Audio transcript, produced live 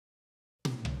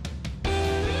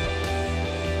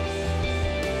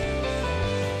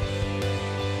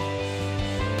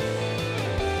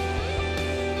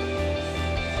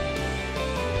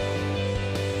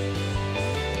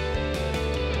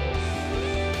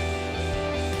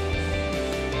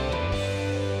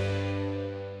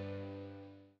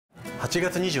8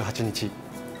月28日、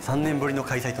3年ぶりの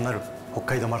開催となる北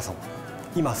海道マラソン。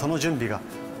今その準備が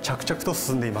着々と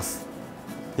進んでいます。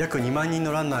約2万人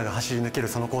のランナーが走り抜ける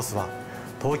そのコースは、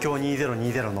東京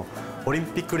2020のオリン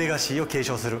ピックレガシーを継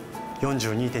承する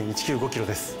 42.195 キロ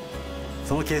です。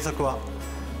その計測は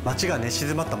街が寝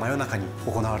静まった真夜中に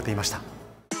行われていました。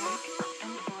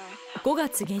5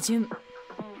月下旬、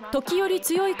時折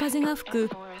強い風が吹く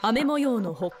雨模様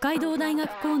の北海道大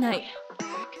学構内。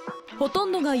ほと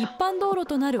んどが一般道路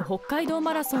となる北海道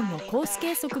マラソンのコース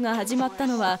計測が始まった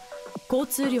のは、交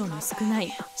通量の少な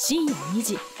い深夜2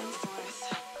時。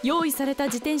用意された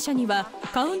自転車には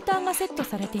カウンターがセット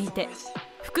されていて、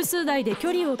複数台で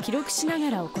距離を記録しな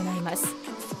がら行います。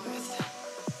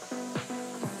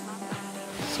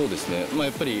そうですね、や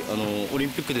っぱりオリ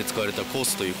ンピックで使われたコー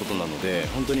スということなので、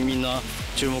本当にみんな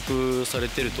注目され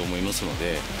ていると思いますの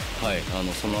で、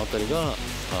そのあたりが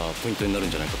ポイントになる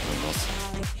んじゃないかと思います。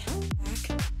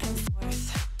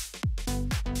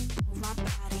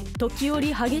時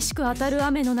折激しく当たる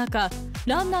雨の中、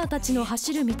ランナーたちの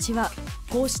走る道は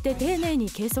こうして丁寧に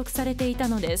計測されていた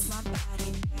のです。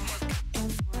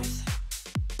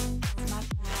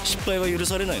失敗は許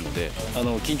されないので、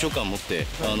緊張感を持って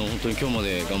本当に今日ま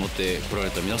で頑張ってこら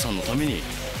れた皆さんのために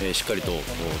しっかりと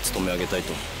務め上げたい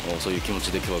と、そういう気持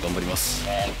ちで今日は頑張ります。